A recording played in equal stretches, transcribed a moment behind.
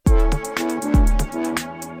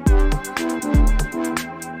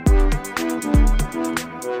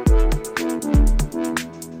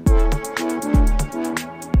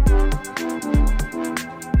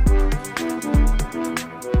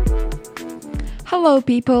Hello,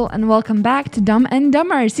 people, and welcome back to Dumb and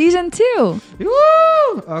Dumber Season 2. Woo!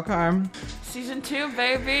 Okay. Season 2,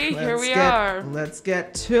 baby. Here we are. Let's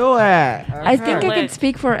get to it. Okay. I think I can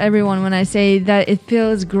speak for everyone when I say that it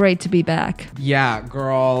feels great to be back. Yeah,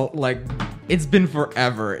 girl. Like, it's been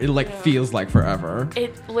forever. It feels like forever.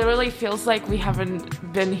 It literally feels like we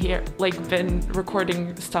haven't been here, been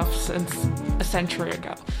recording stuff since a century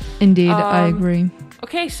ago. Indeed, I agree.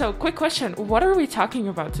 Okay, so quick question. What are we talking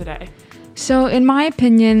about today? So, in my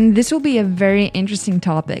opinion, this will be a very interesting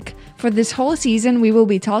topic. For this whole season, we will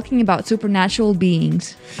be talking about supernatural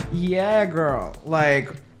beings. Yeah, girl. Like,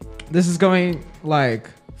 this is going,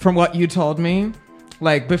 from what you told me,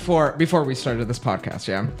 before we started this podcast,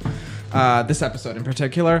 yeah? This episode in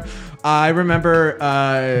particular, I remember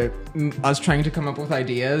us trying to come up with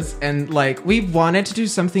ideas, and, we wanted to do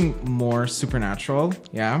something more supernatural,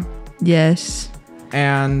 yeah? Yes.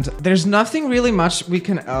 And there's nothing really much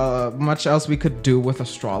else we could do with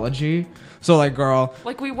astrology. So, girl,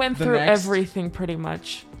 we went through everything pretty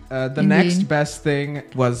much. The next best thing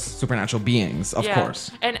was supernatural beings, of course.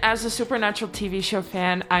 And as a supernatural TV show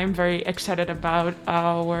fan, I'm very excited about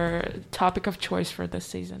our topic of choice for this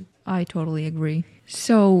season. I totally agree.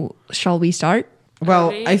 So, shall we start?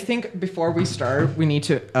 Well, I think before we start, we need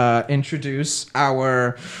to introduce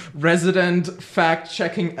our resident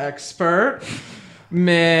fact-checking expert,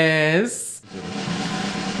 Miss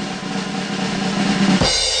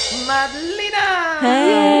Madalena.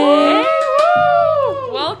 Hey.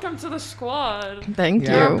 Welcome to the squad. Thank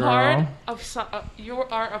you. You're you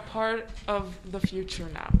are a part of the future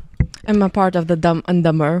now. I'm a part of the Dumb and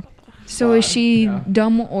Dumber. So is she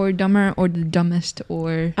dumb or dumber or the dumbest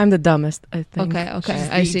or... I'm the dumbest, I think. Okay, She's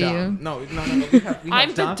I see dumb. you. No. We have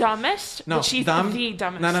I'm the dumbest, but she's the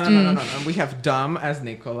dumbest. No. We have dumb as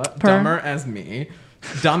Nicola, dumber as me,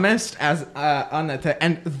 dumbest as Annette,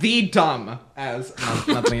 and the dumb as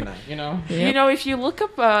Madalena, you know? Yep. You know, if you look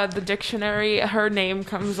up the dictionary, her name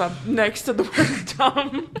comes up next to the word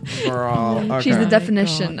dumb. Girl, okay. She's the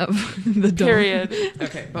definition of the dumb. Period.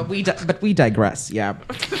 Okay, but we digress, yeah.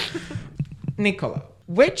 Nicola,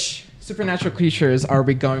 which supernatural creatures are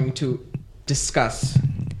we going to discuss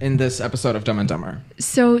in this episode of Dumb and Dumber?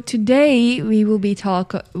 So today we will be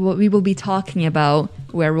talking about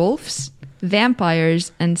werewolves,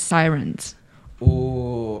 vampires, and sirens.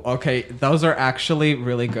 Ooh, okay. Those are actually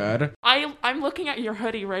really good. I'm looking at your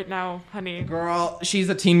hoodie right now, honey. Girl, she's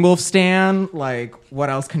a Teen Wolf stan. What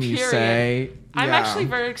else can you say? I'm actually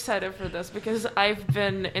very excited for this because I've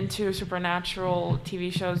been into supernatural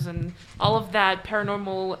TV shows and all of that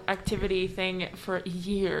paranormal activity thing for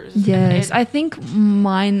years. Yes, I think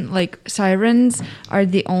mine, sirens are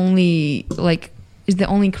the only, is the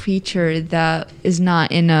only creature that is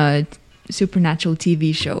not in a supernatural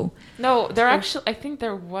TV show. No, I think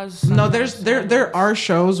there was. No, there are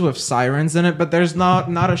shows with sirens in it, but there's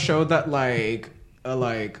not a show that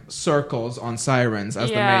circles on sirens as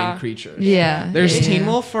the main creatures. Yeah. There's Teen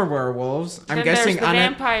Wolf for werewolves. I'm guessing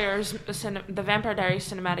there's the Vampire Diaries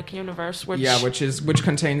cinematic universe, which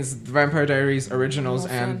contains the Vampire Diaries originals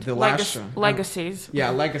and the last show. Legacies.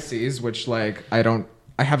 Legacies, which I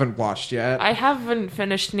haven't watched yet. I haven't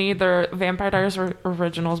finished neither Vampire Diaries or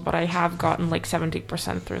originals, but I have gotten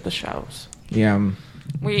 70% through the shows. Yeah.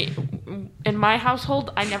 In my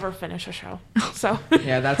household, I never finish a show. So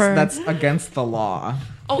yeah, that's against the law.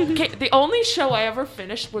 Okay, the only show I ever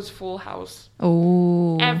finished was Full House.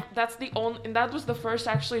 Oh. And that was the first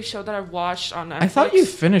actually show that I watched on Netflix. I thought you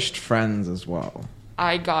finished Friends as well.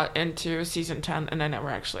 I got into season 10 and I never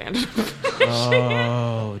actually ended up finishing it.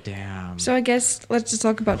 Oh, damn. So I guess let's just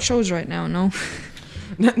talk about shows right now, no?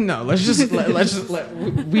 No, let's just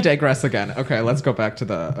we digress again. Okay, let's go back to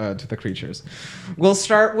the creatures. We'll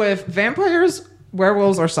start with vampires,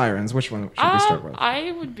 werewolves, or sirens. Which one should we start with?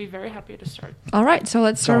 I would be very happy to start. All right, so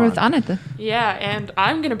let's start with Annette. Yeah, and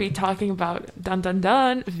I'm gonna be talking about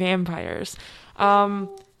vampires.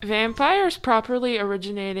 Vampires properly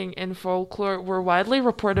originating in folklore were widely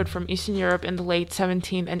reported from Eastern Europe in the late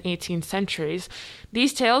 17th and 18th centuries.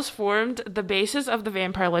 These tales formed the basis of the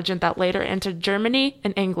vampire legend that later entered Germany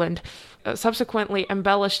and England, subsequently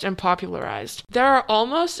embellished and popularized. There are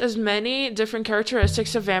almost as many different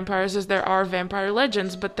characteristics of vampires as there are vampire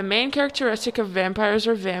legends, but the main characteristic of vampires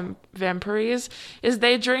or vampires is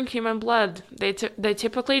they drink human blood. They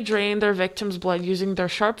typically drain their victims' blood using their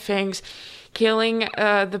sharp fangs, killing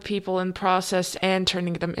the people in the process and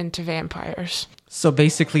turning them into vampires. So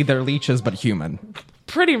basically they're leeches but human.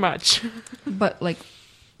 Pretty much. But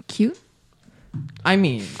cute? I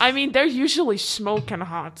mean, they're usually smoking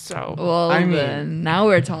hot, so Well, then now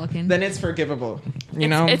we're talking. then it's forgivable. You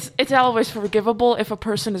know? it's always forgivable if a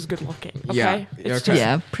person is good looking. Okay, Yeah, it's okay.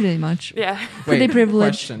 Yeah, pretty much. yeah. Pretty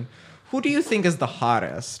privileged. Question. Who do you think is the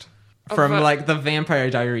hottest from like the Vampire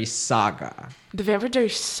Diaries saga? The Vampire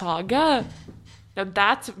Diaries saga. Now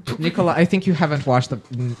that's Nicola, I think you haven't watched the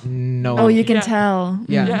no. Oh, you can Yeah. tell.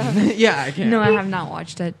 yeah. Yeah, I can. No, I have not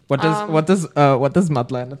watched it. What does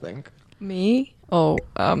Madeleine think? Me? Oh,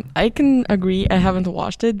 I can agree. I haven't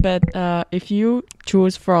watched it, but if you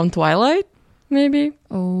choose from Twilight, maybe.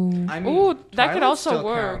 Oh. I ooh, that could Twilight also still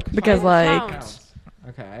work. counts. Because, Twilight like- counts.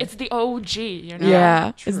 Okay. It's the OG, you know.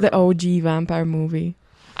 Yeah, true. it's the OG vampire movie.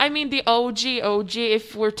 I mean, the OG.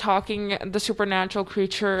 If we're talking the supernatural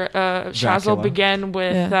creature, Shazzel Dracula. began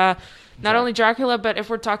with Yeah. not only Dracula, but if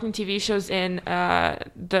we're talking TV shows in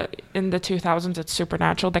the 2000s, it's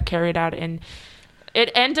Supernatural that carried out in. It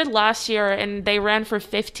ended last year, and they ran for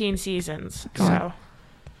 15 seasons.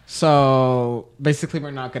 So basically,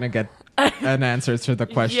 we're not gonna get an answer to the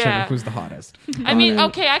question Yeah. of who's the hottest. I mean,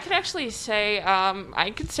 okay, I could actually say,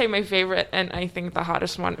 I could say my favorite, and I think the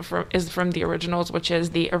hottest one is from the originals, which is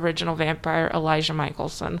the original vampire Elijah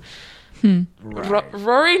Michelson. Right.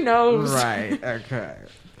 Rory knows. Right. Okay.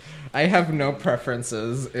 I have no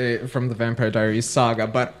preferences from the Vampire Diaries saga,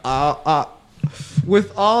 but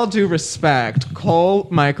with all due respect, Cole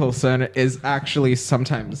Michelson is actually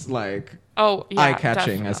sometimes like. Oh, yeah,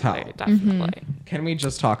 Eye-catching as hell. Definitely. Can we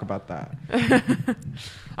just talk about that?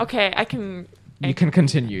 Okay, I can. You can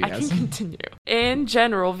continue. I can Yes. continue. In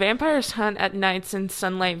general, vampires hunt at night since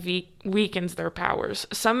sunlight weakens their powers.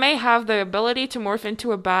 Some may have the ability to morph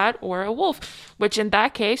into a bat or a wolf, which in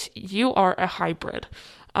that case, you are a hybrid.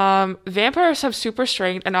 Vampires have super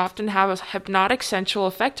strength and often have a hypnotic sensual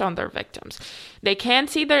effect on their victims. They can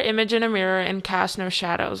see their image in a mirror and cast no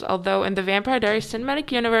shadows, although in the Vampire Diaries cinematic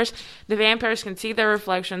universe, the vampires can see their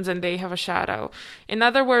reflections and they have a shadow. In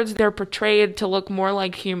other words, they're portrayed to look more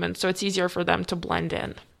like humans, so it's easier for them to blend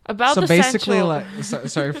in. About So the basically,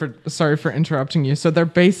 sensual- sorry for interrupting you. So they're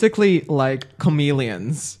basically like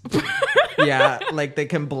chameleons. Yeah, like they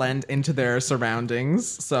can blend into their surroundings.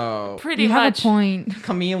 So pretty You have much. a point.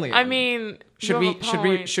 chameleon. I mean, should you have a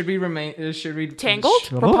point. should we remain should we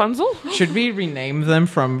Tangled? Rapunzel? Should we rename them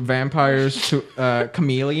from vampires to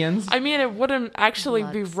chameleons? I mean, it wouldn't actually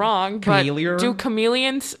be wrong, but Chameleon? do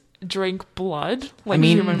chameleons drink blood? Like I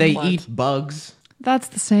mean, human they blood? eat bugs. That's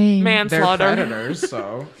the same. They're Manslaughter. predators,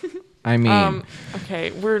 so I mean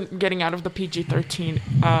Okay, we're getting out of the PG-13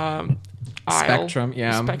 aisle. spectrum.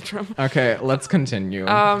 Yeah. Spectrum. Okay, let's continue.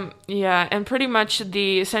 Yeah, and pretty much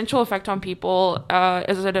the sensual effect on people,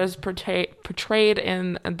 as it is portrayed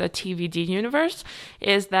in the TVD universe,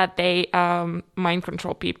 is that they mind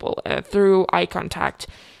control people through eye contact.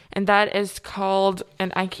 And that is called,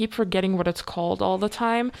 and I keep forgetting what it's called all the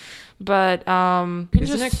time, but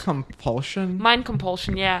Isn't it compulsion? mind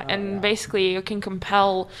compulsion, yeah. And basically you can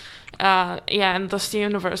compel, in this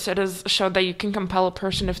universe it is showed that you can compel a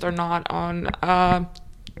person if they're not on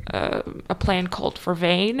a plan called for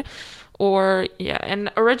Vane. Or,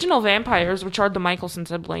 and original vampires, which are the Michelson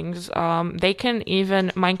siblings, they can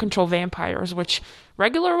even mind control vampires, which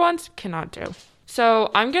regular ones cannot do.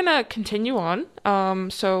 So I'm going to continue on.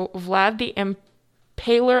 So Vlad the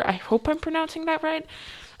Impaler, I hope I'm pronouncing that right.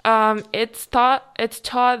 It's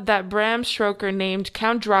taught that Bram Stoker named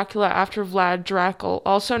Count Dracula after Vlad Dracul,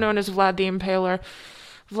 also known as Vlad the Impaler.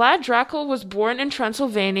 Vlad Dracul was born in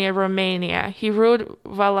Transylvania, Romania. He ruled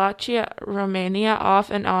Wallachia, Romania off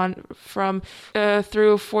and on from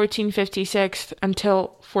through 1456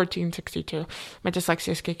 until 1462. My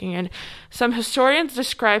dyslexia is kicking in. Some historians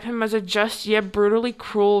describe him as a just yet brutally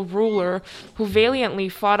cruel ruler who valiantly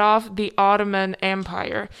fought off the Ottoman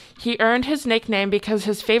Empire. He earned his nickname because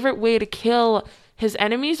his favorite way to kill his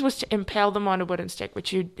enemies was to impale them on a wooden stake,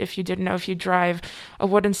 which if you didn't know, if you drive a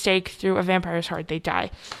wooden stake through a vampire's heart, they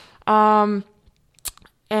die.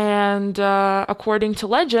 According to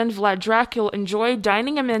legend, Vlad Dracul enjoyed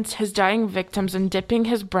dining amidst his dying victims and dipping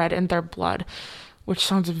his bread in their blood, which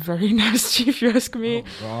sounds very nasty if you ask me.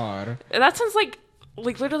 Oh God. That sounds like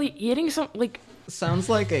literally eating some Sounds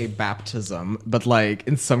like a baptism, but like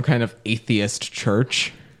in some kind of atheist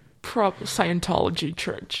church. Scientology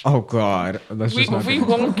church. Oh God. That's We just not good.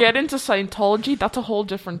 won't get into Scientology. That's a whole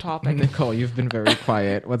different topic. Nicole, you've been very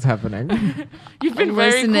quiet. What's happening? You've been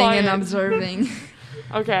very Listening quiet. and observing.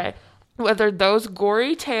 Okay. Whether those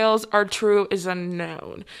gory tales are true is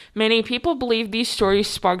unknown. Many people believe these stories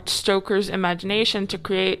sparked Stoker's imagination to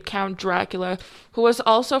create Count Dracula, who was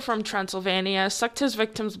also from Transylvania, sucked his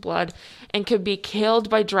victim's blood, and could be killed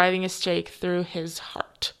by driving a stake through his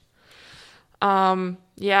heart.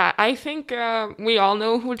 Yeah, I think we all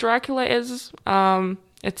know who Dracula is. I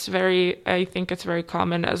think it's very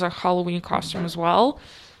common as a Halloween costume as well,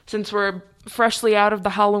 since we're freshly out of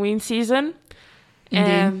the Halloween season.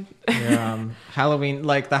 Indeed. And Halloween,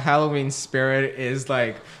 like the Halloween spirit is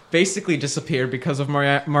like basically disappeared because of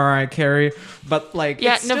Mariah Carey, but like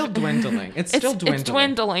Yeah, it's still dwindling. It's still dwindling. It's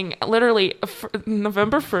dwindling. Literally,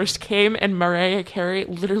 November 1st came and Mariah Carey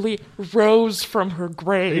literally rose from her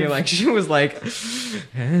grave. Yeah, like she was like,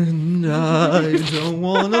 and I don't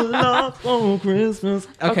wanna love for Christmas.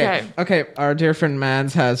 Okay. Our dear friend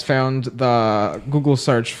Mads has found the Google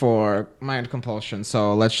search for mind compulsion,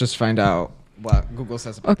 so let's just find out what Google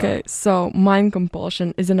says about that. Okay, so mind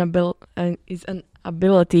compulsion is an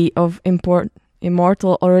ability of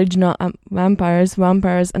immortal original vampires,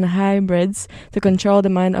 and hybrids to control the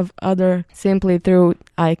mind of other simply through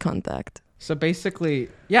eye contact. So basically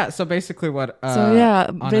what basically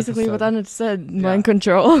what Annette said, mind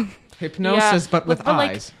control. Hypnosis, but with but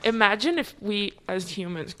eyes. Like, imagine if we as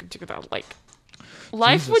humans could do that. Like,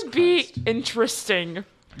 life Jesus would be Christ. interesting.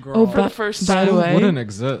 Girl. For the first by time. the way, wouldn't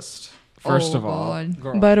exist. First Oh, of all, God.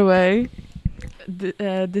 girl. By the way,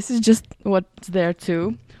 this is just what's there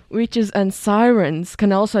too. Witches and sirens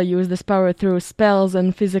can also use this power through spells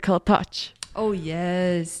and physical touch. Oh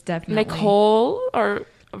yes, definitely. Nicole are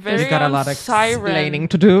very She's got a on lot of siren. explaining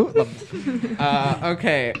to do.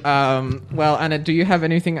 Okay. Well, Anna, do you have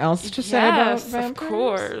anything else to say about Yes, vampires? of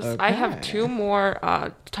course. I have Okay. 2 more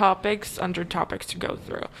topics to go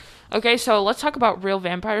through. Okay, so let's talk about real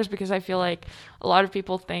vampires because I feel like a lot of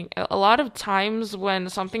people think a lot of times when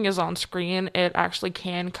something is on screen, it actually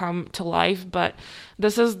can come to life. But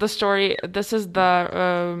this is the story. This is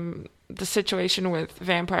the situation with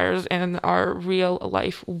vampires in our real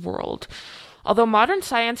life world. Although modern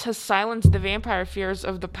science has silenced the vampire fears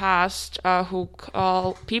of the past,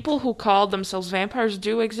 people who call themselves vampires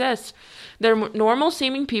do exist. They're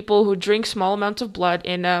normal-seeming people who drink small amounts of blood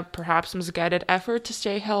in a perhaps misguided effort to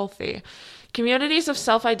stay healthy. Communities of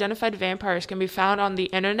self-identified vampires can be found on the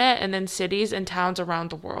internet and in cities and towns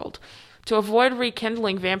around the world. To avoid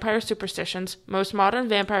rekindling vampire superstitions, most modern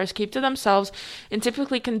vampires keep to themselves and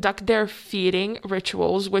typically conduct their feeding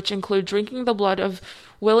rituals, which include drinking the blood of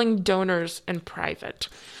willing donors in private.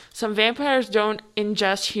 Some vampires don't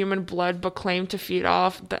ingest human blood but claim to feed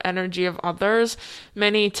off the energy of others.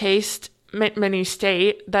 Many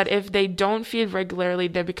state that if they don't feed regularly,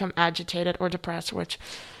 they become agitated or depressed, which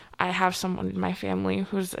I have someone in my family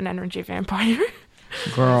who's an energy vampire.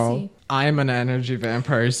 Girl, I'm an energy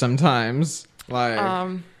vampire sometimes. Like,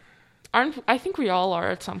 I think we all are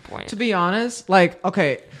at some point. to be honest, like,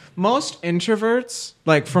 okay, most introverts,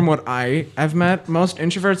 like from what I have met, most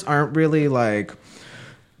introverts aren't really like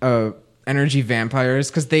energy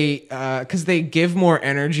vampires because they give more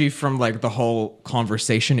energy from like the whole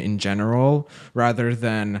conversation in general rather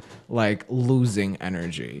than like losing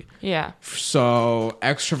energy. Yeah. So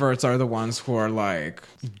extroverts are the ones who are like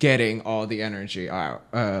getting all the energy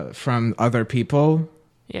out from other people.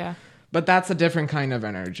 Yeah. But that's a different kind of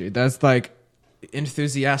energy. That's like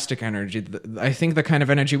enthusiastic energy. I think the kind of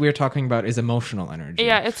energy we're talking about is emotional energy.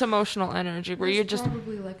 Yeah, it's emotional energy where you just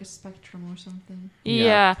probably like a spectrum or something.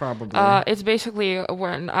 yeah, probably. it's basically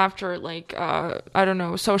when after like I don't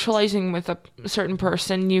know, socializing with a certain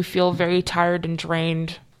person, you feel very tired and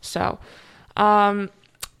drained. So,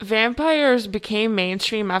 vampires became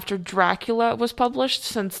mainstream after Dracula was published.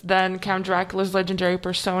 Since then, Count Dracula's legendary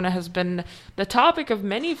persona has been the topic of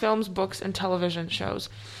many films, books, and television shows.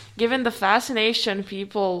 Given the fascination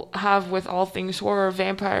people have with all things horror,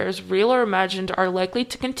 vampires, real or imagined, are likely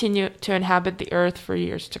to continue to inhabit the earth for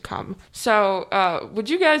years to come. So, would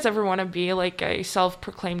you guys ever want to be like a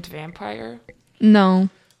self-proclaimed vampire? No.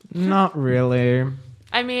 Not really.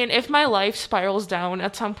 I mean, if my life spirals down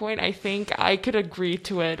at some point, I think I could agree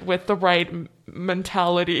to it with the right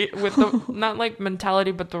mentality, with the not like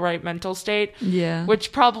mentality, but the right mental state. Yeah.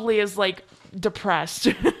 Which probably is like depressed.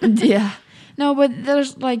 Yeah. No, but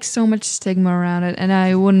there's like so much stigma around it, and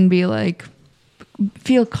I wouldn't be like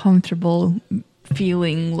feel comfortable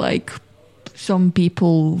feeling like some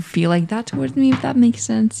people feel like that towards me, if that makes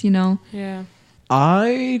sense, you know? Yeah.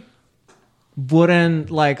 I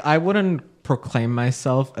wouldn't proclaim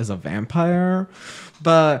myself as a vampire,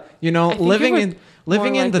 but you know, I think living you in would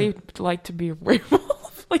living more in the likely like to be a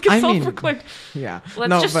werewolf, like a I mean, self-proclaimed. yeah. Let's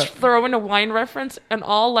no, just but throw in a wine reference. On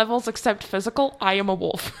all levels except physical, I am a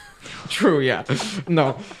wolf. true, yeah.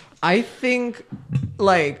 No, I think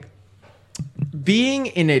like being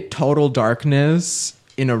in a total darkness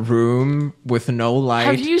in a room with no light.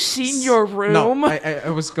 Have you seen your room? No, I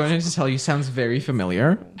was going to tell you sounds very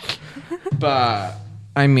familiar, but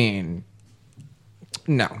I mean,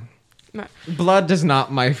 No. No. Blood is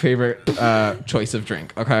not my favorite choice of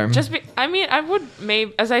drink. Okay. I would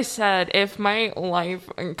maybe, as I said, if my life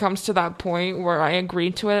comes to that point where I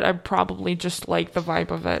agree to it, I'd probably just like the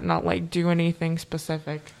vibe of it, not like do anything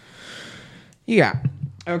specific. Yeah.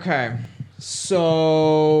 Okay.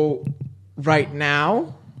 So right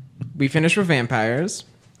now we finished with vampires,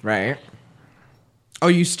 right? Oh,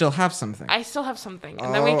 you still have something. I still have something,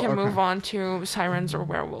 and then we can move on to sirens or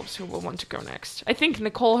werewolves. Who will want to go next? I think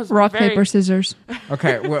Nicole has Rock, paper, scissors.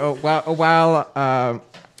 Okay. While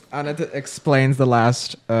Annette explains the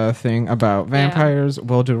last thing about vampires,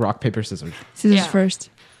 we'll do rock, paper, scissors. Scissors first.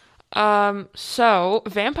 So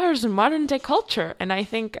vampires in modern day culture, and I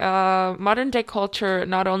think modern day culture,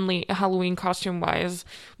 not only Halloween costume wise,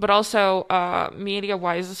 but also media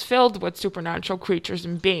wise, is filled with supernatural creatures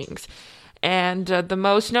and beings. And the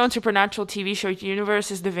most known supernatural TV show universe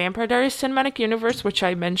is the Vampire Diaries cinematic universe, which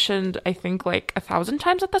I mentioned, I think, like 1,000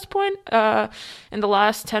 times at this point in the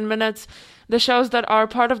last 10 minutes. The shows that are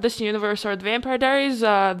part of this universe are the Vampire Diaries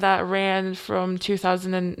that ran from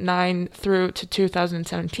 2009 through to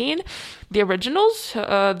 2017. The originals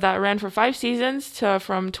that ran for 5 seasons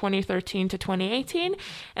from 2013 to 2018.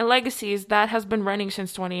 And Legacies that has been running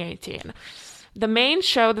since 2018. The main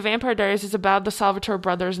show, The Vampire Diaries, is about the Salvatore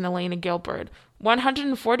brothers and Elena Gilbert.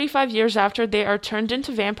 145 years after they are turned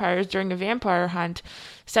into vampires during a vampire hunt,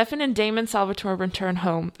 Stefan and Damon Salvatore return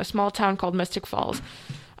home, a small town called Mystic Falls.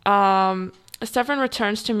 Stefan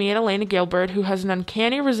returns to meet Elena Gilbert, who has an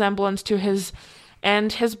uncanny resemblance to his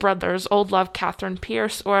brother's old love, Catherine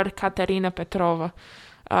Pierce, or Katerina Petrova.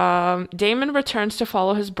 Damon returns to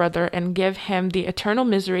follow his brother and give him the eternal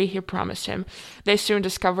misery he promised him. They soon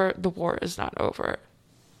discover the war is not over.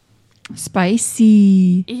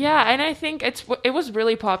 Spicy. Yeah, and I think it was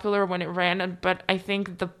really popular when it ran, but I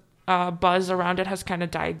think the buzz around it has kind of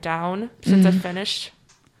died down since it finished.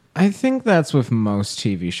 I think that's with most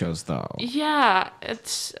TV shows, though. Yeah,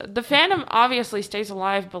 it's the fandom obviously stays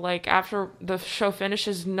alive, but like after the show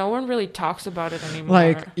finishes, no one really talks about it anymore.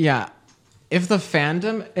 Like, yeah. If the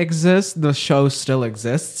fandom exists, the show still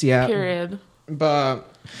exists, yeah. Period. But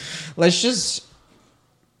let's just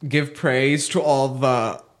give praise to all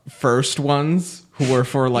the first ones who were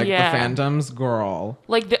for like the fandoms, girl.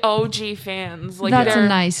 Like the OG fans. Like that's a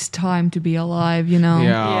nice time to be alive, you know?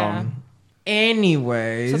 Yeah.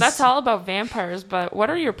 Anyways. So that's all about vampires, but what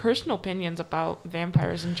are your personal opinions about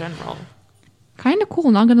vampires in general? Kind of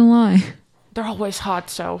cool, not gonna lie. They're always hot,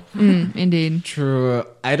 so. Indeed. True.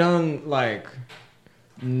 I don't,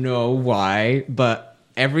 know why, but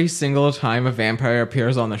every single time a vampire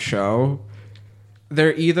appears on the show,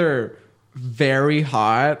 they're either very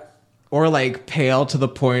hot or, pale to the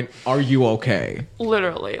point, are you okay?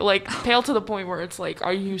 Literally. Pale to the point where it's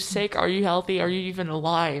are you sick? Are you healthy? Are you even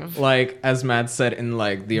alive? As Matt said in,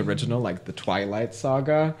 the original, the Twilight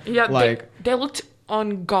Saga. Yeah, they looked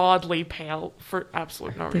ungodly pale for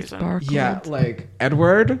absolute no reason. Sparkled. Yeah,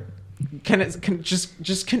 Edward. Can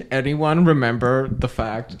anyone remember the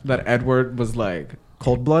fact that Edward was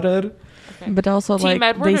cold-blooded? Okay. But also Team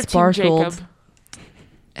Edward they or sparkled. Team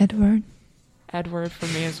Edward. Edward for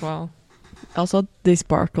me as well. Also they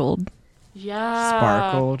sparkled. Yeah.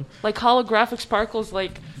 Sparkled. Holographic sparkles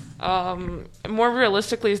more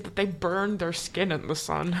realistically is that they burn their skin in the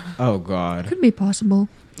sun. Oh god. Could be possible.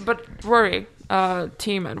 But Rory,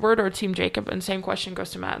 Team Edward or Team Jacob? And same question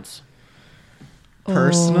goes to Mads.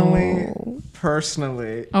 Personally,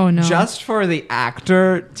 oh no, just for the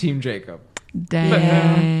actor, Team Jacob.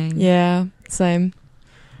 Dang. Yeah, same.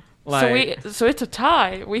 So it's a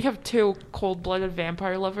tie. We have 2 cold-blooded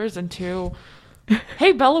vampire lovers and 2.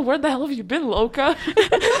 Hey Bella, where the hell have you been, Loca?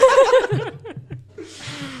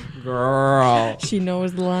 Girl, She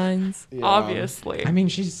knows the lines. yeah. Obviously. I mean,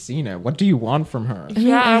 she's seen it. What do you want from her? I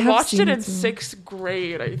have watched seen it in it too. 6th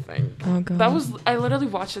grade, I think. Oh god. I literally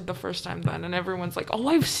watched it the first time then, and everyone's like, "Oh,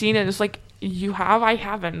 I've seen it." It's like, you have? I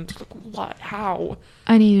haven't. Like, what? How?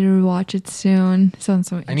 I need to rewatch it soon. Sounds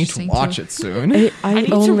so I need to interesting. watch too. it soon. I need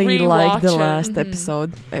to only like the rewatch it. last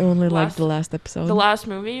episode. I only like the last episode. The last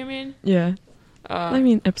movie, you mean? Yeah.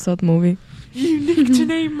 Episode movie. You need to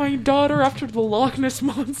name my daughter after the Loch Ness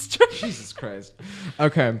Monster. Jesus Christ.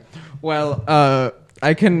 Okay. Well,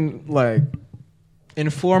 I can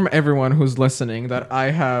inform everyone who's listening that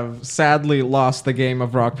I have sadly lost the game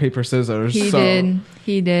of rock paper scissors.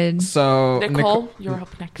 He did. So Nicole, you're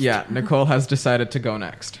up next. Yeah, Nicole has decided to go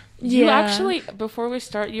next. You Yeah. actually, before we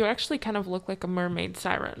start, you actually kind of look like a mermaid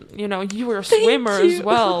siren. You know, you were a swimmer as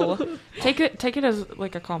well. Take it as a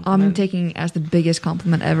compliment. I'm taking it as the biggest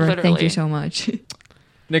compliment ever. Thank Literally. you so much.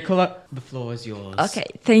 Nicola, the floor is yours. Okay,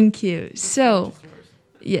 thank you. So,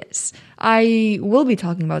 Yes, I will be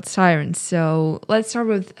talking about sirens. So let's start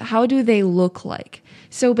with how do they look like?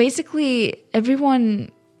 So basically,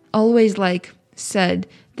 everyone always like said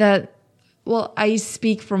that. Well, I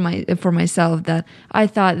speak for myself that I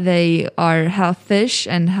thought they are half fish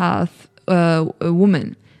and half a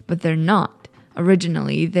woman, but they're not.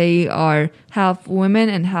 Originally, they are half women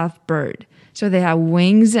and half bird. So they have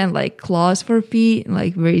wings and like claws for feet,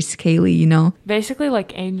 like very scaly, you know. Basically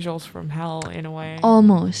like angels from hell in a way.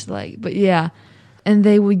 Almost like, but yeah. And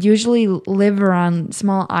they would usually live around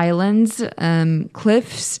small islands,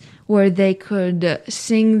 cliffs, where they could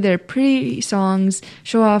sing their pretty songs,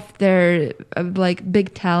 show off their like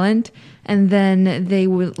big talent, and then they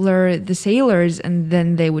would lure the sailors, and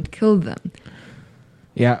then they would kill them.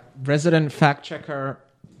 Yeah, resident fact checker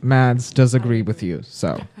Mads does agree with you.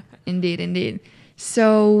 So Indeed.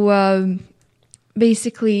 So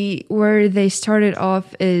basically, where they started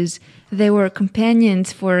off is they were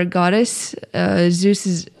companions for a goddess,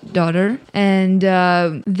 Zeus's daughter, and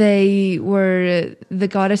they were the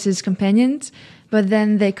goddess's companions. But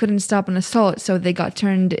then they couldn't stop an assault, so they got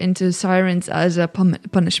turned into sirens as a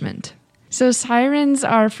punishment. So sirens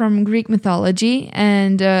are from Greek mythology,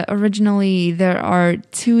 and originally there are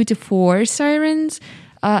 2 to 4 sirens.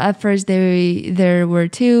 At first there were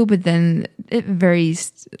 2, but then it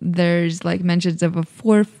varies. There's like mentions of a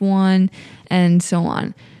 4th one, and so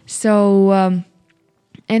on. So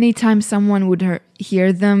anytime someone would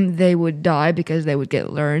hear them, they would die because they would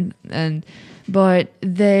get lured. But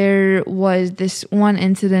there was this one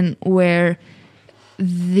incident where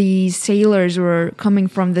the sailors were coming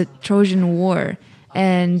from the Trojan War,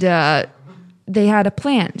 and they had a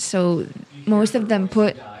plan. So most of them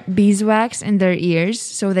put beeswax in their ears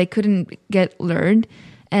so they couldn't get lured.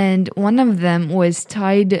 And one of them was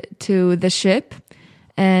tied to the ship.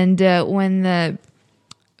 And when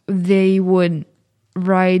they would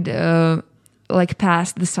ride like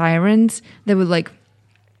past the sirens, they would like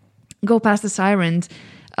go past the sirens.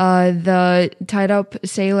 The tied up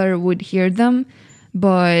sailor would hear them,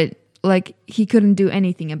 but like he couldn't do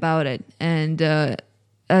anything about it. And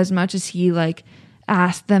as much as he like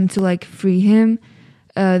asked them to like free him,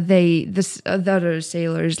 the other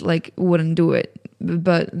sailors like wouldn't do it.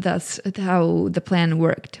 But that's how the plan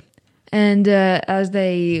worked. And as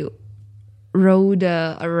they rode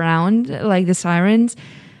around like the sirens,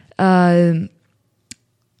 hold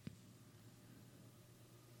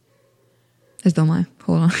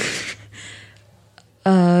on.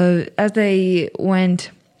 As they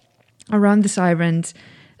went around the sirens,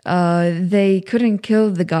 they couldn't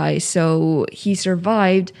kill the guy, so he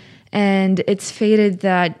survived. And it's fated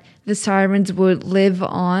that the sirens would live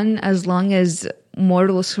on as long as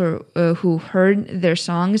mortals who heard their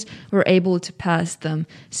songs were able to pass them.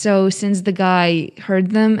 So since the guy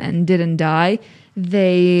heard them and didn't die,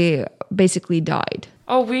 they basically died.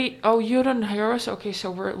 Oh, you didn't hear us? Okay,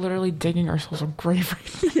 so we're literally digging ourselves a grave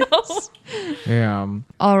right now. yeah.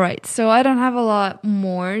 All right, so I don't have a lot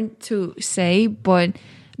more to say, but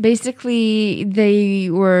basically they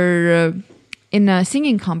were in a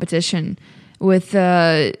singing competition with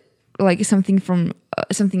like something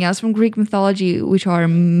else from Greek mythology, which are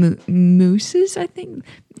muses, I think,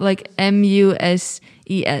 like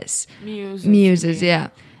M-U-S-E-S. Muses, yeah.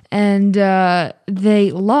 And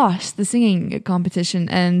they lost the singing competition,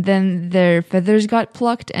 and then their feathers got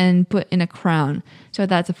plucked and put in a crown. So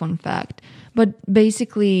that's a fun fact. But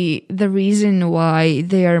basically, the reason why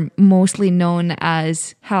they are mostly known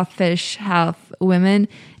as half fish, half women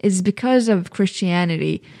is because of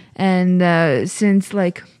Christianity. And since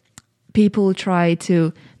like people try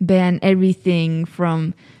to ban everything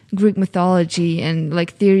from Greek mythology and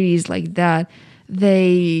like theories like that,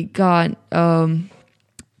 they got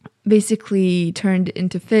basically turned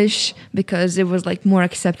into fish because it was like more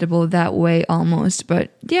acceptable that way almost.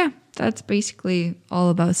 But yeah, that's basically all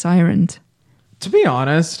about sirens. To be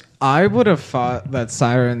honest, I would have thought that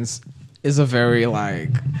sirens is a very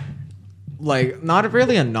like not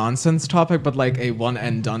really a nonsense topic, but like a one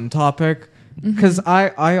and done topic. Because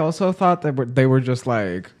I also thought that they were just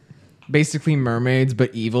like basically mermaids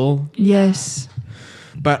but evil. Yes.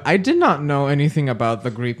 But I did not know anything about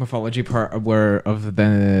the Greek mythology part of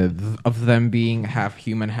them being half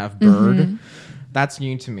human, half bird. That's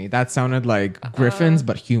new to me. That sounded like griffins,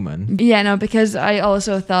 but human. Yeah, no, because I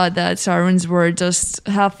also thought that sirens were just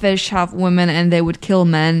half fish, half women, and they would kill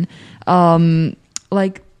men. But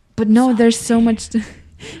no, there's so much.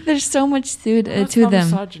 There's so much to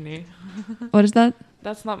them. Misogyny. What is that?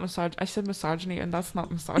 That's not misogyny. I said misogyny, and that's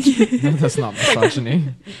not misogyny. That's not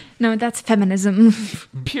misogyny. No, that's feminism.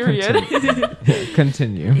 Period.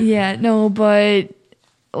 Continue. Yeah, no, but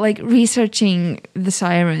like researching the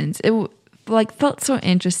sirens, it like felt so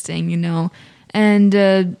interesting, and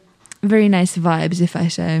very nice vibes, if I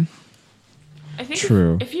say. I think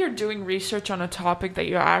True. if you're doing research on a topic that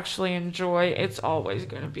you actually enjoy, it's always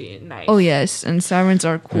going to be nice. Oh yes, and sirens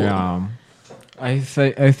are cool. Yeah. I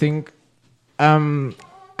think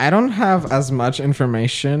I don't have as much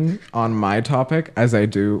information on my topic as I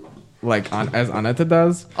do as Annette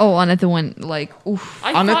does. Oh, Annette went like, oof.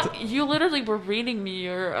 I thought you literally were reading me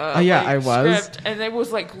your I was. script, and it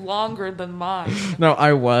was like longer than mine. No,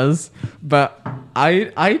 I was, but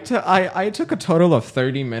I took a total of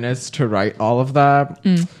 30 minutes to write all of that.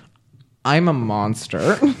 I'm a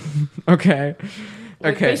monster. Okay.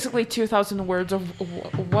 Like Okay. basically 2,000 words of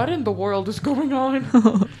what in the world is going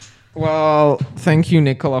on. Well, thank you,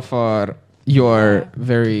 Nicola, for your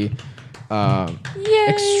very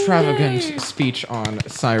extravagant speech on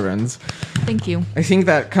sirens. Thank you. I think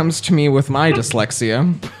that comes to me with my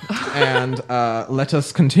dyslexia. And let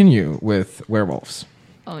us continue with werewolves.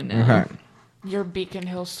 Oh no. Okay. Your Beacon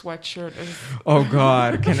Hill sweatshirt is... Oh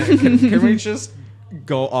God, can we just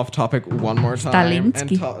go off topic one more time and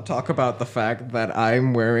Stalinsky. talk about the fact that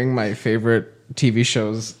I'm wearing my favorite TV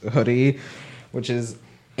show's hoodie, which is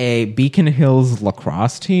a Beacon Hills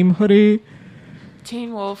lacrosse team hoodie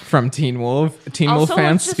Teen Wolf. from Teen Wolf. Teen Wolf Also,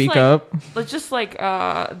 fans, let's just, speak like- up. Let's just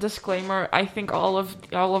disclaimer. I think all of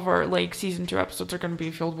our like season 2 episodes are going to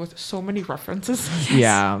be filled with so many references.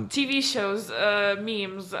 Yeah, TV shows,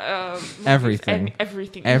 memes, movies, Everything.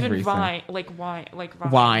 everything. Everything. Even Vine,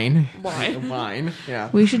 wine. Wine. Wine. Yeah.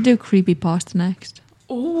 We should do creepypasta next.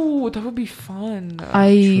 Oh, that would be fun.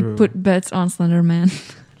 I True. put bets on Slender Man.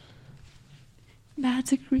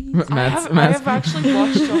 Mads agrees. I have actually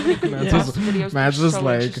watched so many creepypasta videos. Mads which was is so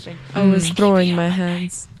like- interesting. I was throwing my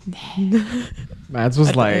hands. Mads was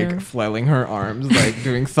At the like air. flailing her arms, like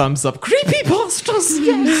doing thumbs up. Creepy pastas,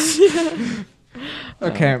 yes.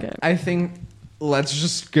 Okay, Okay. I think let's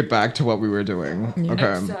just get back to what we were doing. Yeah.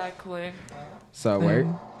 Okay, Exactly. so wait.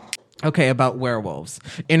 Okay, about werewolves.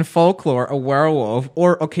 In folklore, a werewolf,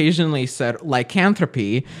 or occasionally said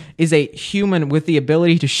lycanthropy, is a human with the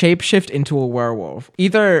ability to shapeshift into a werewolf,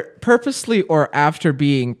 either purposely or after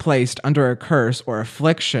being placed under a curse or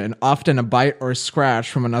affliction, often a bite or scratch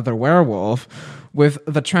from another werewolf, with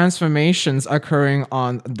the transformations occurring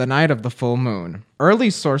on the night of the full moon. Early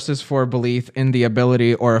sources for belief in the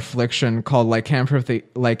ability or affliction called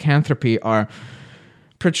lycanthropy are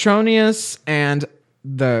Petronius and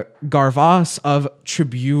the Garvas of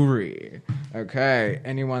Triburi. Okay,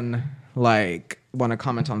 anyone want to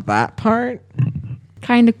comment on that part?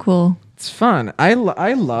 Kind of cool. It's fun. I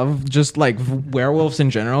love just werewolves in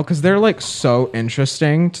general because they're so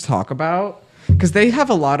interesting to talk about because they have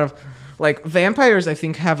a lot of vampires. I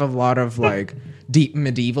think have a lot of deep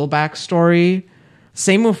medieval backstory.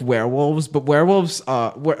 Same with werewolves, but werewolves,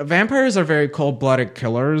 vampires are very cold-blooded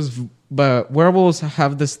killers, but werewolves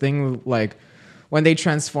have this thing when they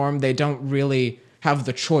transform, they don't really have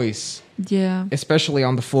the choice, Yeah. especially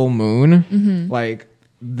on the full moon.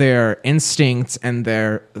 Their instincts and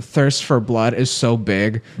their thirst for blood is so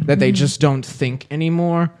big that they just don't think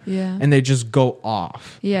anymore. Yeah. And they just go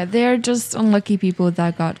off. Yeah, they're just unlucky people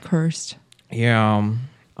that got cursed. Yeah.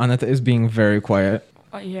 Annette is being very quiet.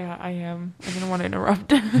 Yeah, I am. I didn't want to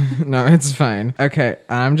interrupt. No, it's fine. Okay,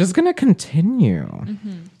 I'm just gonna continue.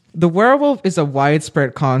 The werewolf is a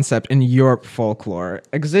widespread concept in Europe folklore,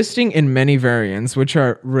 existing in many variants, which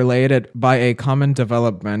are related by a common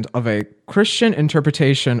development of a Christian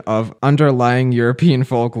interpretation of underlying European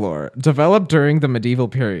folklore, developed during the medieval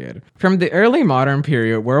period. From the early modern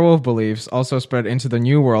period, werewolf beliefs also spread into the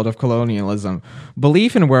new world of colonialism.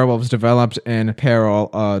 Belief in werewolves developed in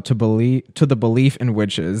parallel to the belief in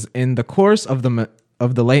witches in the course of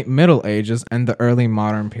the late Middle Ages and the early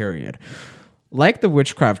modern period. Like the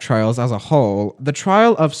witchcraft trials as a whole, the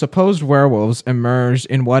trial of supposed werewolves emerged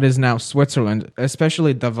in what is now Switzerland,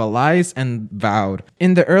 especially the Valais and Vaud,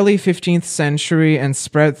 in the early 15th century and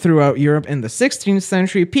spread throughout Europe in the 16th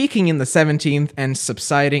century, peaking in the 17th and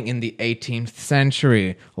subsiding in the 18th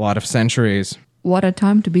century. A lot of centuries. What a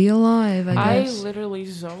time to be alive, I I guess. literally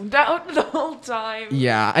zoned out the whole time.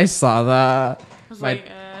 Yeah, I saw that. I was like,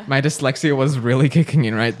 My dyslexia was really kicking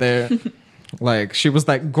in right there. She was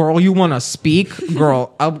like, girl, you want to speak?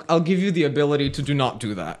 Girl, I'll give you the ability to do not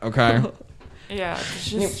do that, okay? yeah,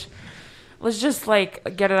 let's just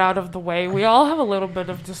get it out of the way. We all have a little bit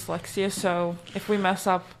of dyslexia, so if we mess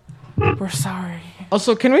up, we're sorry.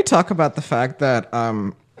 Also, can we talk about the fact that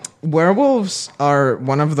werewolves are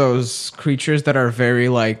one of those creatures that are very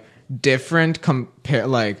different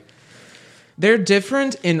they're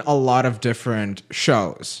different in a lot of different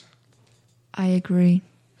shows. I agree.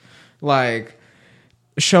 like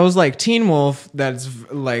shows like Teen Wolf that's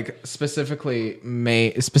like specifically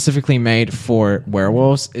made for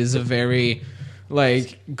werewolves is a very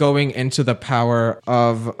like going into the power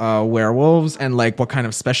of werewolves and like what kind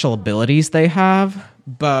of special abilities they have.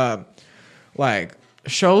 But like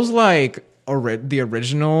shows like the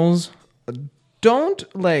originals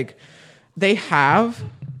don't like they have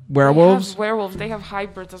werewolves. They have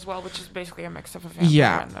hybrids as well, which is basically a mix of a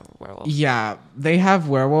vampire and a werewolf. Yeah, they have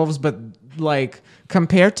werewolves, but like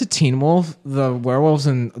compared to Teen Wolf, the werewolves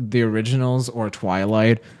in the originals or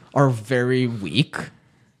Twilight are very weak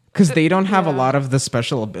because they don't have a lot of the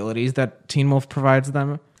special abilities that Teen Wolf provides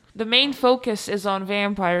them. The main focus is on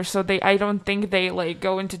vampires, so I don't think they like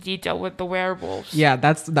go into detail with the werewolves. Yeah,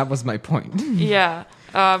 that was my point. Yeah.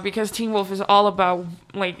 Because Teen Wolf is all about,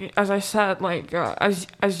 like, as I said, like,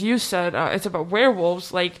 as you said, it's about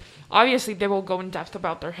werewolves. Like, obviously they will go in depth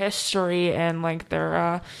about their history and, like,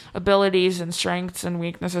 their abilities and strengths and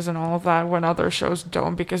weaknesses and all of that when other shows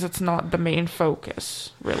don't, because it's not the main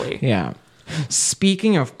focus, really. Yeah.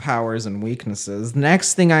 Speaking of powers and weaknesses,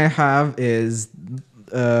 next thing I have is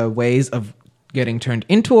ways of getting turned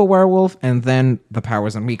into a werewolf, and then the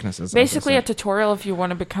powers and weaknesses. Basically, a tutorial if you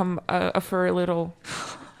want to become a furry little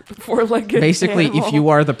four-legged Basically, animal. if you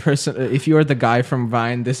are the person, if you are the guy from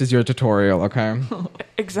Vine, this is your tutorial. Okay.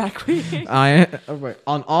 Exactly.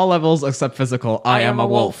 On all levels except physical, I am a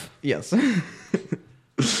wolf. Yes.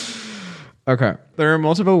 Okay. There are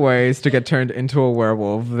multiple ways to get turned into a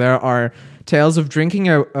werewolf. There are tales of drinking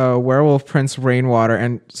a werewolf prince rainwater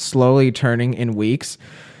and slowly turning in weeks,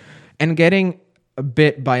 and getting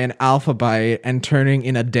bit by an alpha bite and turning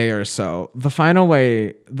in a day or so. The final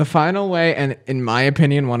way, and in my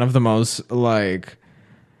opinion, one of the most like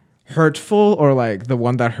hurtful, or like the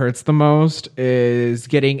one that hurts the most, is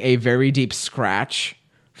getting a very deep scratch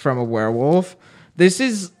from a werewolf. This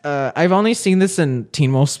is I've only seen this in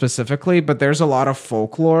Teen Wolf specifically, but there's a lot of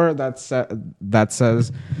folklore that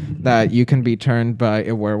says that you can be turned by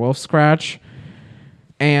a werewolf scratch,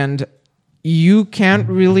 and you can't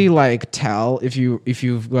really like tell if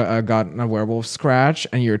you've gotten a werewolf scratch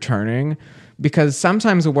and you're turning, because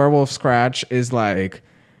sometimes a werewolf scratch is like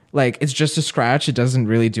it's just a scratch, it doesn't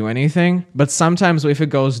really do anything. But sometimes if it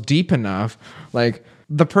goes deep enough, like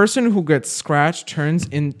the person who gets scratched turns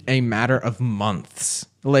in a matter of months.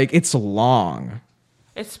 Like it's long.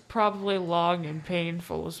 It's probably long and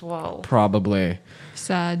painful as well. Probably.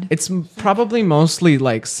 Sad. It's probably mostly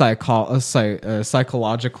like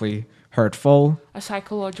psychologically hurtful. A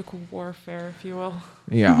psychological warfare, if you will.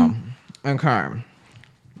 Yeah. Okay.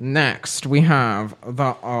 Next, we have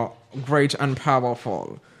the great and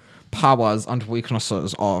powerful powers and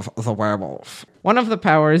weaknesses of the werewolf. One of the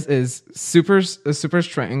powers is super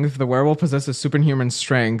strength. The werewolf possesses superhuman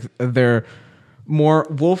strength. Their more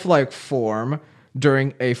wolf-like form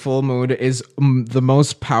during a full moon is the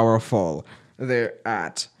most powerful they're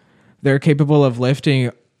at. They're capable of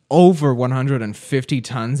lifting over 150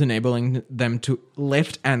 tons, enabling them to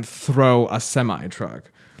lift and throw a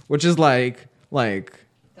semi-truck, which is like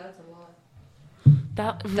That's a lot.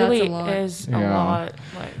 That really is a lot.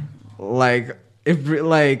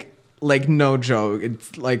 Like no joke,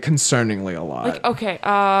 it's like concerningly a lot. Like, okay,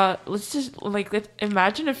 let's just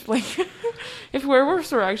imagine if if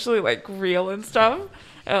werewolves were actually like real and stuff.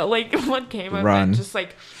 Like one came up and just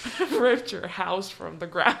like ripped your house from the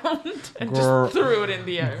ground and just threw it in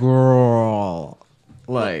the air. Girl,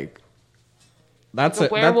 like that's a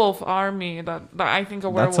werewolf army. That I think a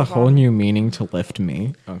werewolf. That's a whole new meaning to lift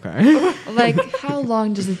me. Okay. Like, how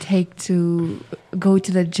long does it take to go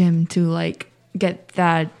to the gym to like get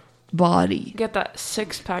that body? Get that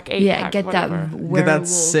 6-pack, 8-pack, yeah, get whatever. that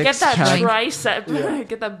werewolf. Get that tricep. Yeah.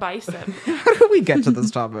 Get that bicep. How do we get to this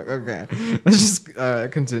topic? Okay, let's just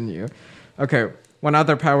continue. Okay, one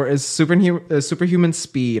other power is superhuman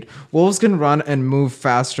speed. Wolves can run and move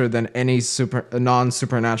faster than any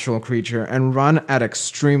non-supernatural creature, and run at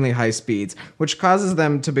extremely high speeds, which causes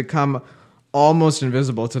them to become almost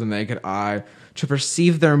invisible to the naked eye, to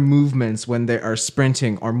perceive their movements when they are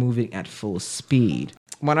sprinting or moving at full speed.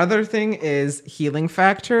 One other thing is healing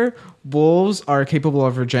factor. Wolves are capable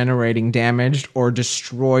of regenerating damaged or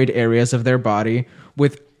destroyed areas of their body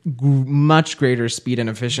with much greater speed and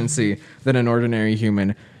efficiency than an ordinary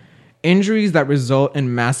human. Injuries that result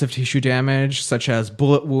in massive tissue damage, such as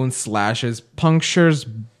bullet wounds, slashes, punctures,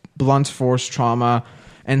 blunt force trauma,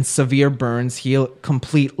 and severe burns, heal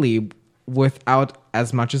completely without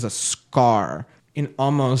as much as a scar in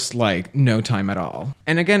almost like no time at all.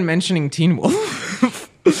 And again, mentioning Teen Wolf.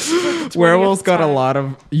 Werewolves got a lot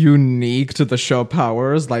of unique to the show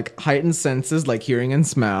powers, like heightened senses like hearing and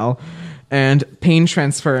smell, and pain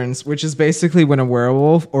transference, which is basically when a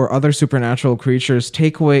werewolf or other supernatural creatures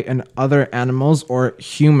take away an other animals or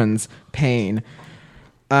humans' pain.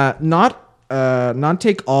 Not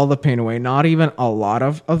take all the pain away, not even a lot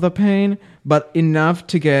of the pain, but enough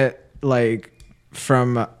to get like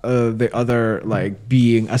from the other like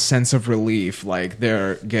being a sense of relief, like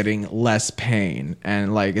they're getting less pain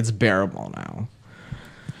and like it's bearable now.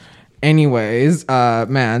 Anyways,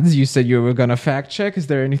 Mads, you said you were gonna fact check. Is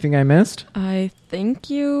there anything I missed? I think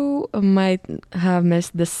you might have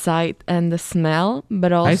missed the sight and the smell,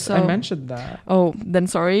 but also I mentioned that. Oh, then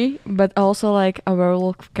sorry. But also, like, a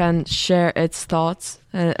werewolf can share its thoughts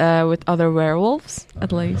with other werewolves,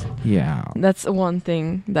 at least. Yeah. That's one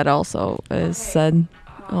thing that also is said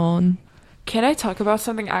on. Can I talk about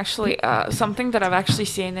something actually? Something that I've actually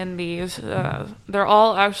seen in these. They're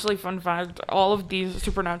all actually, fun fact, all of these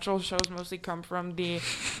supernatural shows mostly come from the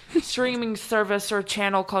streaming service or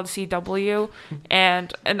channel called CW.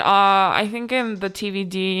 And I think in the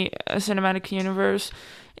TVD cinematic universe,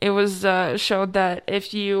 it was showed that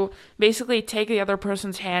if you basically take the other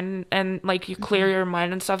person's hand and like you clear your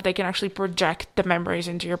mind and stuff, they can actually project the memories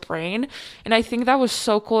into your brain. And I think that was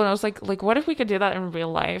so cool. And I was like, what if we could do that in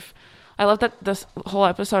real life? I love that this whole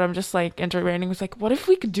episode I'm just like integrating was like, what if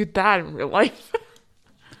we could do that in real life?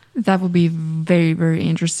 That would be very, very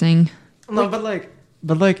interesting. No, but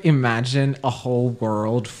like imagine a whole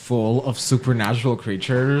world full of supernatural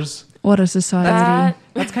creatures. What a society.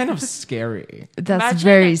 That's kind of scary. That's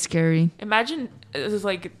very scary. Imagine it was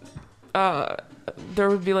like there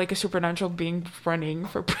would be like a supernatural being running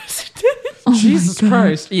for president. Oh Jesus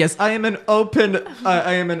Christ! Yes, I am an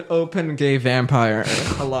open gay vampire.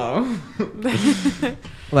 Hello.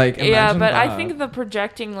 Like yeah, but that. I think the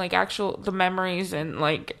projecting like the memories and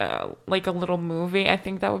like a little movie. I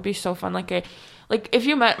think that would be so fun. Like if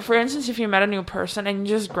you met a new person and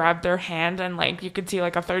you just grab their hand and like you could see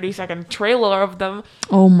like a 30-second trailer of them.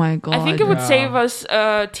 Oh my god! I think it would save us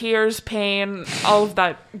tears, pain, all of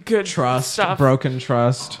that good trust, stuff, broken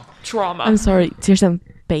trust, trauma. I'm sorry, tears and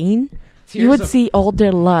pain. You would see all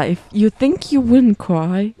their life. You think you wouldn't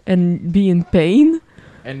cry and be in pain?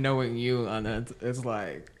 And knowing you on it, it's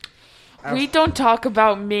like we don't talk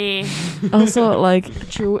about me. Also, like,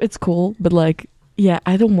 true, it's cool, but like, yeah,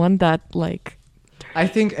 I don't want that. Like, I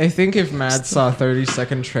think if Matt saw a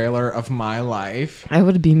 30-second trailer of my life, I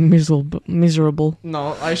would be miserable.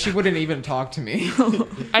 No, she wouldn't even talk to me.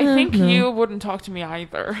 I think you wouldn't talk to me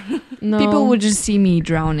either. No, people would just see me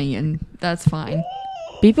drowning, and that's fine.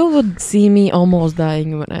 People would see me almost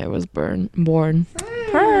dying when I was born.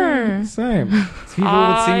 Same. People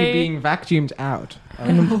would see me being vacuumed out.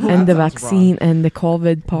 And the vaccine and the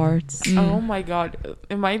COVID parts. Oh my god.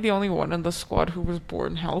 Am I the only one in the squad who was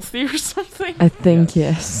born healthy or something? I think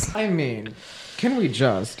yes. I mean, can we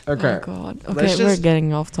just... Okay. Oh god. Okay, we're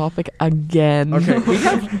getting off topic again. Okay,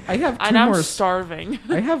 I have two and I'm more... starving.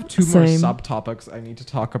 I have two more Same. subtopics I need to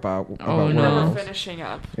talk about. Oh, And no. then we're werewolves. finishing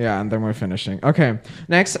up. Yeah, and then we're finishing. Okay,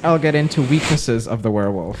 next I'll get into weaknesses of the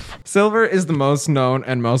werewolf. Silver is the most known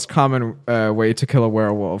and most common way to kill a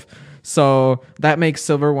werewolf. So that makes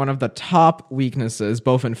silver one of the top weaknesses,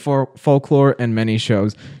 both in folklore and many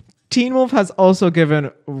shows. Teen Wolf has also given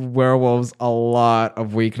werewolves a lot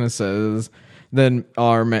of weaknesses than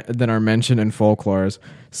are mentioned in folklores.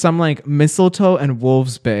 Some like mistletoe and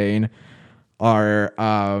wolfsbane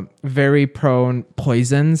are very prone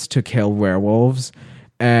poisons to kill werewolves.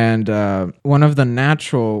 And one of the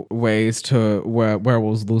natural ways to where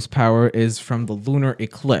werewolves lose power is from the lunar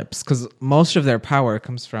eclipse, because most of their power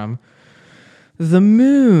comes from the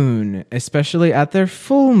moon, especially at their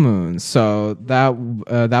full moon. So that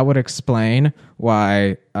would explain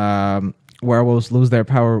why werewolves lose their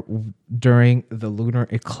power during the lunar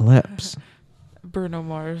eclipse. Bruno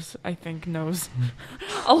Mars, I think, knows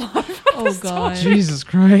a lot about Oh this god. Jesus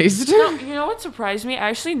Christ. No, you know what surprised me? I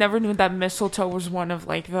actually never knew that mistletoe was one of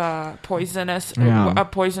like the poisonous Yeah. a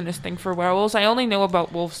poisonous thing for werewolves. I only knew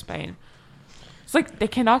about wolfsbane. It's like they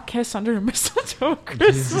cannot kiss under mistletoe at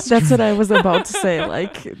Christmas. That's what I was about to say.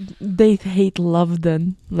 Like, they hate love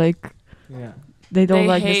then. Like, Yeah. they don't They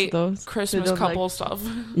like hate mistletoes. Christmas They don't couple like- stuff.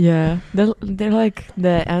 Yeah. They're like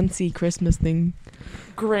the anti-Christmas thing.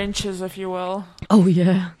 Grinches, if you will. Oh,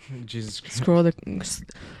 yeah. Jesus Christ.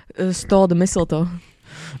 Stole the mistletoe.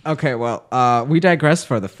 Okay, well, we digress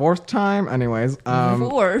for the fourth time. Anyways,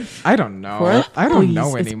 Fourth. I don't know. Fourth? I don't Please,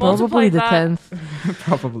 know it's anymore. probably the Multiply that. 10th.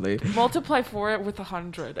 Probably. Multiply for it with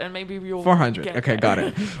 100, and maybe you'll 400. get Okay, there. got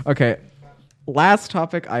it. Okay. Last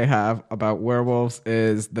topic I have about werewolves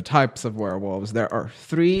is the types of werewolves. There are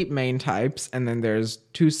 3 main types, and then there's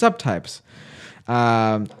 2 subtypes.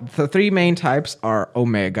 The three main types are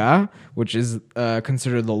Omega, which is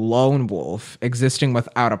considered the lone wolf, existing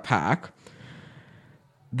without a pack.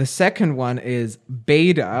 The second one is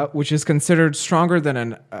Beta, which is considered stronger than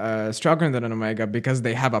an Omega because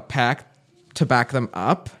they have a pack to back them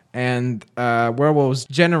up. And werewolves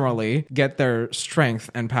generally get their strength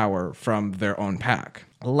and power from their own pack.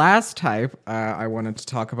 Last type I wanted to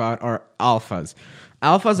talk about are Alphas.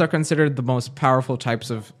 Alphas are considered the most powerful types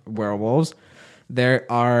of werewolves. They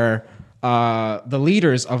are the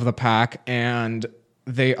leaders of the pack, and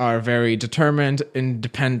they are very determined,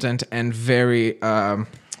 independent, and very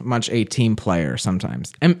much a team player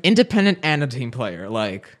sometimes. Independent and a team player.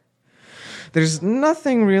 Like, there's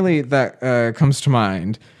nothing really that comes to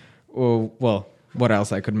mind. Well, what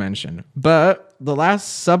else I could mention? But the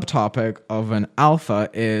last subtopic of an alpha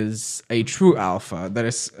is a true alpha that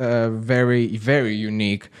is very, very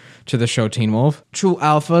unique to the show Teen Wolf. True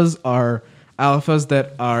alphas are alphas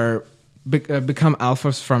that are become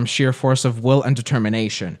alphas from sheer force of will and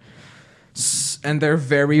determination. And they're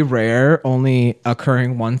very rare, only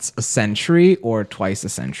occurring once a century or twice a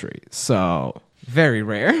century. So, very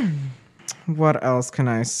rare. What else can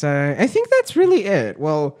I say? I think that's really it.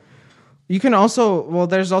 Well, you can also,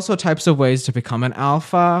 there's also types of ways to become an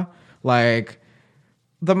alpha. Like,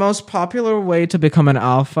 the most popular way to become an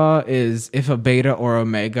alpha is if a beta or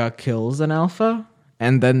omega kills an alpha,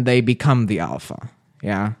 and then they become the alpha,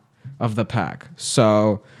 of the pack.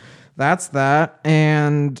 So, that's that.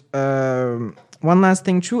 And one last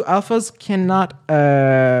thing, true alphas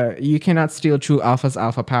you cannot steal true alpha's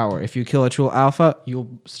alpha power. If you kill a true alpha, you'll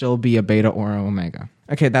still be a beta or an omega.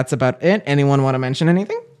 Okay, that's about it. Anyone want to mention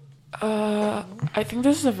anything? I think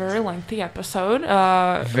this is a very lengthy episode.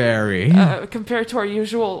 Very. Compared to our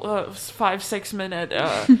usual 5-6 minute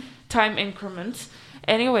time increments.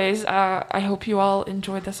 Anyways, I hope you all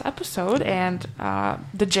enjoyed this episode, and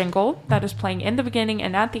the jingle that is playing in the beginning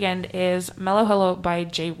and at the end is Mellow Hello by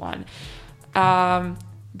J1.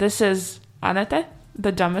 This is Annette,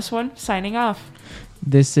 the dumbest one, signing off.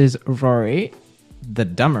 This is Rory, the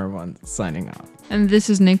dumber one, signing off. And this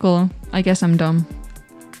is Nicole. I guess I'm dumb.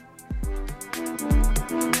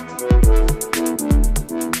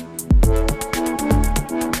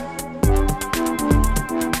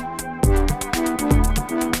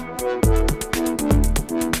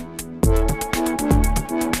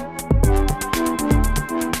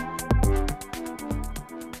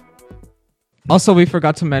 Also, we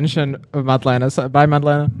forgot to mention Madlena. Bye,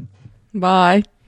 Madlena. Bye.